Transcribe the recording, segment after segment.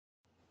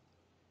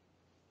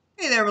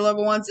Hey there, beloved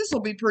ones. This will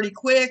be pretty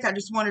quick. I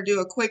just want to do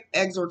a quick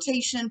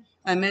exhortation.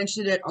 I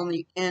mentioned it on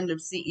the end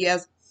of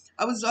CES.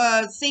 I was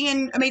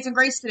singing Amazing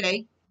Grace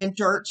today in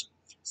church.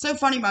 So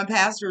funny, my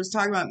pastor was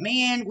talking about,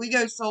 man, we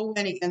go soul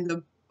winning, and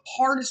the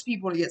hardest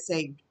people to get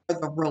saved are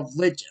the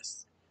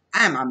religious.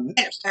 I'm a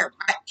minister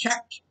at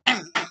church.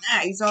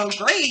 He's all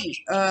great.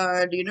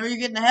 Do you know you're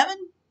getting to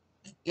heaven?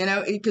 You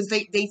know, because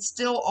they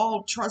still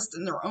all trust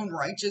in their own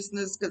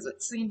righteousness because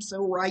it seems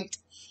so right.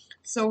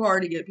 So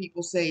hard to get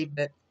people saved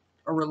that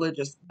are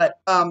religious. But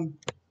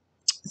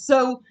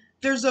so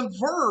there's a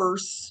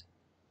verse,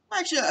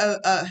 actually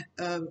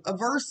a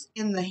verse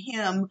in the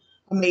hymn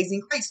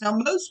Amazing Grace. Now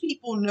most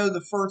people know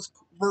the first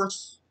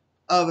verse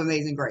of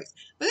Amazing Grace,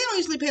 but they don't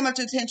usually pay much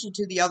attention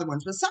to the other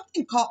ones. But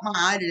something caught my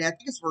eye today. I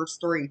think it's verse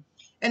 3,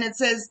 and it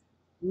says,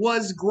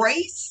 "Was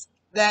grace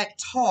that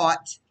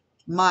taught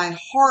my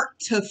heart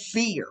to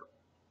fear,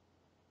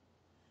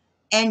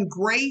 and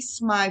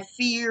grace my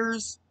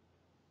fears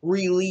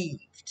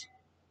relieved."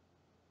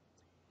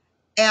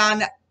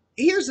 And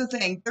here's the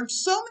thing. There's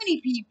so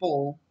many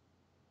people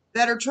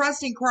that are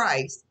trusting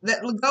Christ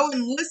that will go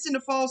and listen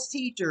to false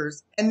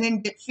teachers and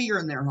then get fear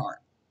in their heart.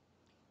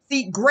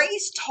 See,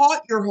 grace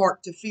taught your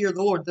heart to fear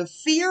the Lord. The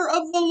fear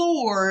of the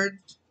Lord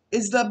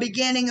is the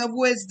beginning of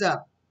wisdom,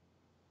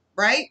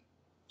 right?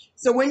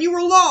 So when you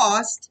were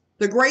lost,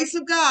 the grace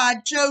of God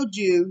showed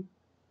you,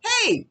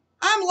 hey,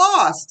 I'm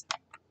lost.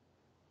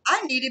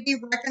 I need to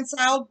be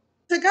reconciled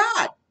to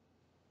God.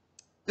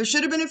 There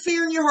should have been a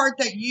fear in your heart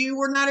that you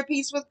were not at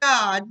peace with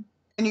God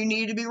and you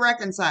needed to be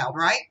reconciled,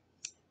 right?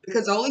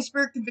 Because the Holy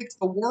Spirit convicts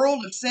the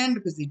world of sin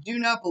because they do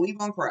not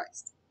believe on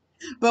Christ.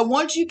 But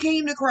once you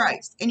came to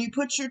Christ and you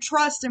put your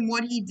trust in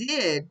what he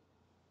did,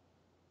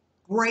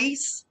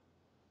 grace,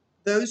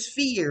 those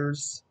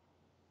fears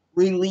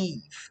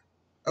relieve.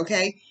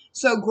 Okay?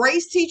 So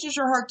grace teaches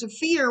your heart to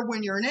fear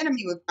when you're an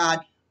enemy with God,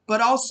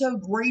 but also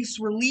grace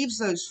relieves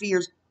those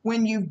fears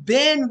when you've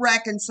been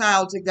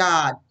reconciled to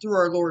God through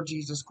our Lord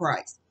Jesus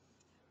Christ.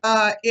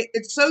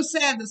 It's so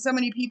sad that so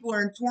many people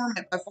are in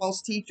torment by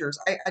false teachers.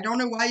 I don't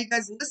know why you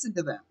guys listen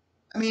to them.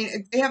 I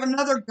mean, they have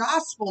another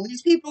gospel.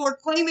 These people are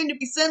claiming to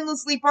be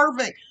sinlessly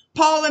perfect.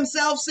 Paul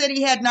himself said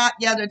he had not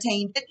yet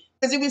attained it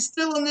because he was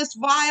still in this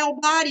vile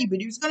body, but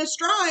he was going to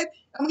strive,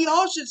 and we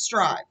all should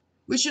strive.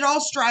 We should all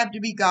strive to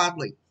be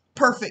godly,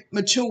 perfect,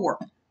 mature.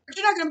 But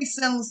you're not going to be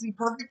sinlessly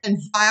perfect in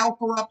vile,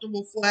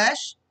 corruptible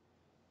flesh.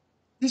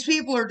 These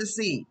people are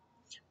deceived.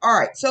 All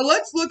right, so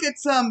let's look at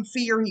some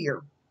fear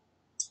here.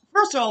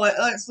 First of all,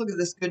 let's look at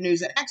this good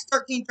news. In Acts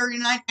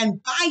 13:39,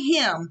 and by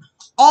him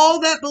all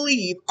that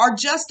believe are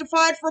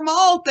justified from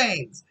all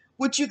things,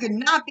 which you could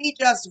not be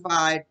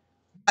justified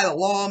by the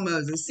law of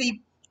Moses.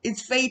 See,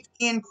 it's faith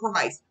in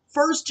Christ.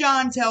 1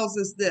 John tells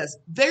us this,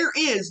 there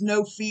is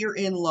no fear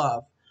in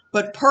love,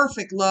 but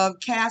perfect love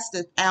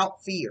casteth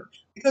out fear,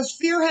 because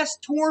fear has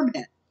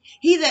torment.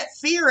 He that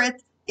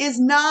feareth is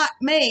not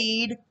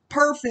made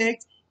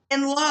perfect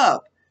in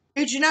love.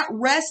 Because you're not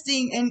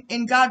resting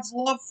in God's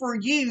love for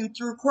you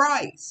through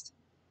Christ.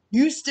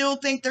 You still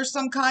think there's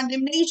some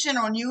condemnation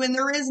on you, and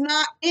there is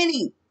not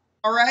any.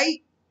 All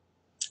right?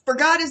 For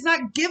God has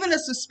not given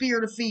us a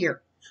spirit of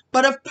fear,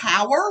 but of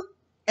power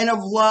and of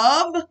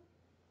love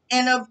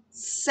and of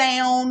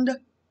sound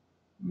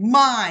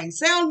mind.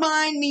 Sound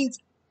mind means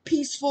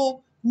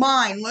peaceful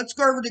mind. Let's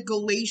go over to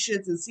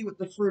Galatians and see what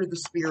the fruit of the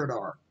Spirit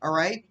are. All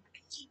right?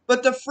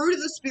 But the fruit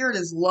of the Spirit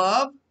is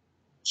love,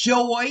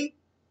 joy,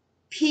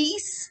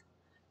 peace,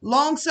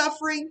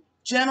 long-suffering,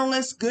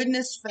 gentleness,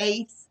 goodness,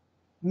 faith,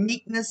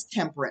 meekness,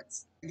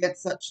 temperance.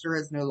 Against such there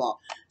is no law.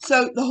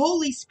 So the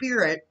Holy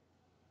Spirit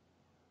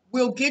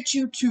will get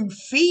you to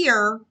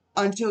fear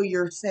until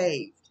you're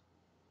saved.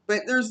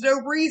 But there's no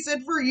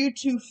reason for you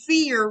to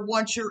fear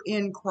once you're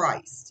in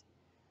Christ.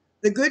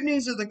 The good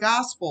news of the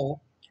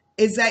gospel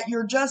is that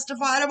you're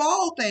justified of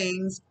all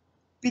things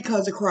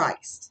because of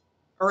Christ.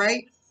 All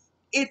right?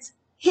 It's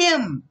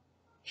him,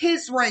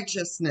 his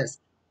righteousness,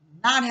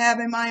 not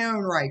having my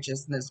own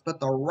righteousness, but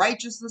the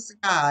righteousness of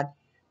God,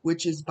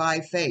 which is by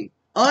faith.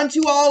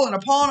 Unto all and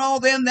upon all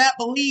them that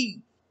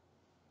believe.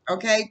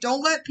 Okay?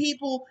 Don't let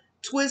people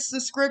twist the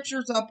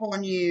scriptures up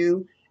on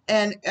you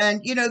and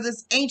you know,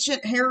 this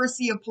ancient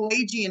heresy of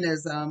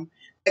Pelagianism,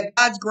 that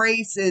God's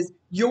grace is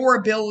your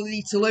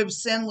ability to live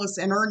sinless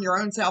and earn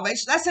your own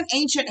salvation. That's an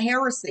ancient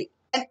heresy,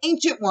 an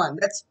ancient one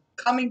that's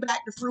coming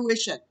back to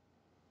fruition.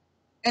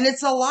 And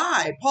it's a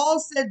lie. Paul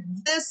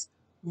said, this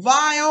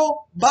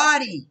vile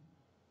body.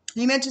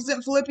 He mentions it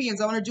in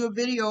Philippians. I want to do a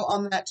video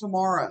on that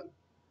tomorrow.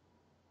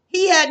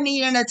 He hadn't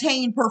even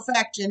attained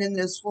perfection in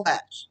this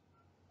flesh.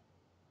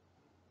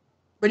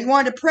 But he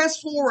wanted to press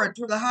forward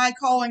for the high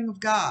calling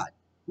of God.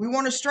 We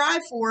want to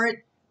strive for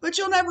it, but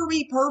you'll never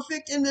be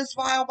perfect in this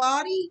vile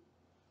body.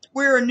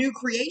 We're a new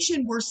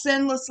creation. We're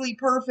sinlessly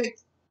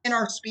perfect in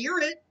our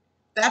spirit.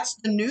 That's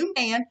the new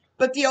man.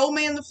 But the old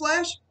man, the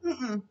flesh,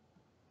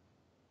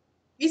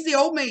 he's the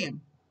old man.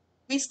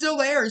 He's still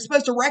there. He's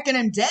supposed to reckon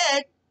him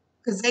dead,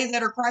 because they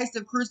that are Christ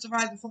have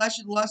crucified the flesh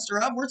and the lust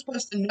thereof. We're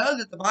supposed to know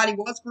that the body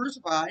was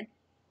crucified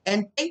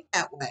and think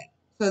that way.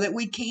 so that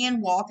we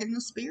can walk in the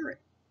Spirit.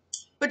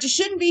 But you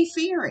shouldn't be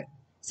fearing.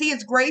 See,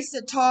 it's grace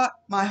that taught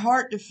my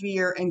heart to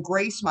fear, and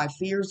grace my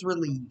fears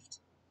relieved.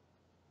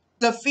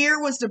 The fear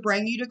was to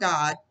bring you to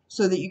God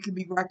so that you could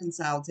be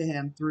reconciled to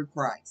Him through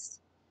Christ.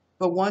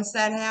 But once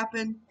that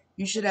happened,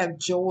 you should have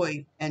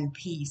joy and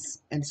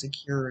peace and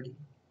security.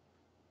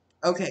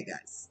 Okay,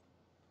 guys.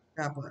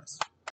 God bless.